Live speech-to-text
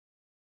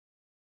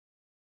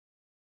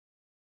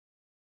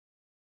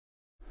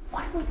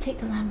we'll take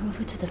the Land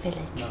Rover to the village.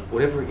 No,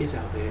 whatever it is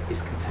out there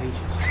is contagious.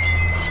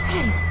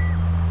 Ted,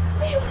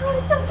 we have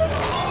already done this.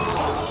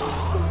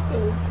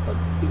 Oh, God,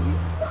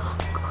 please. Oh,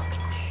 God.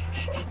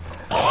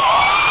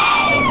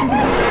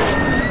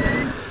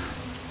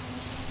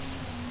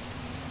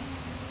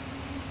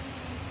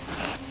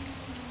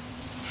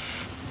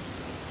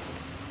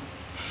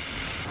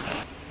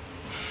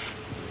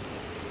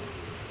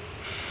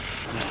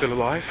 I'm still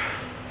alive,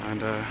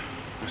 and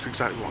that's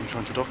exactly what I'm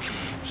trying to document.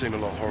 I've seen a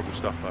lot of horrible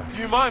stuff, though.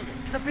 Do you mind me?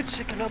 The bridge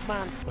shaken up,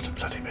 man. What a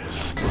bloody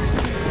mess.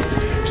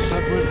 Just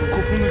had word from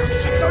Corporal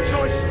Nicholson. No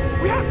choice!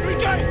 We have to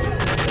engage!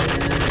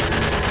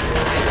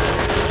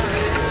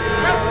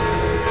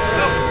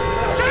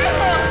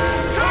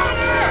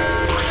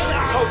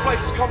 This whole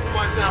place is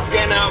compromised now. I'm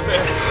getting out of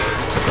here.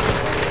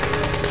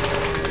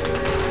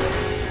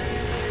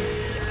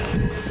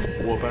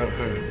 What about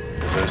her?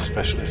 There's no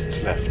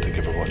specialists left to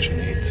give her what she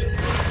needs.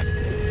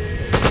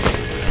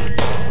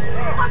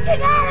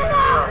 Fucking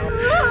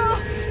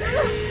animal!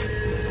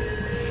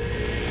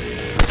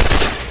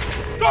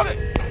 Got it!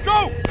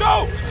 Go!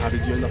 Go! So how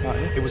did you end up out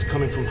here? It was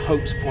coming from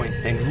Hope's Point,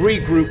 then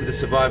regroup with the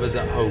survivors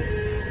at Hope,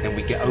 then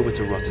we get over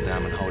to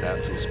Rotterdam and hold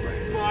out till spring.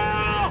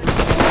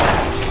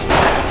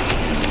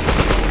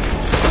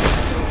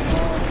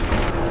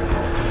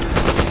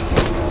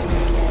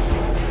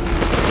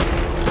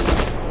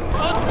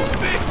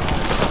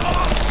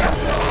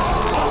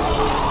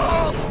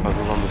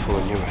 Overrun before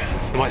I knew it.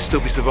 There might still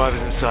be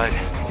survivors inside.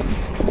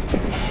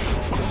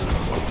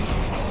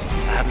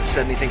 I haven't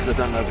said anything because I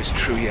don't know if it's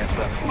true yet,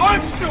 but...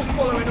 I'm still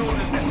following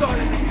orders. This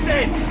island is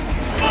dead.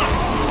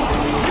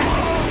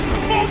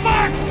 Fall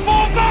back!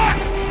 Fall back!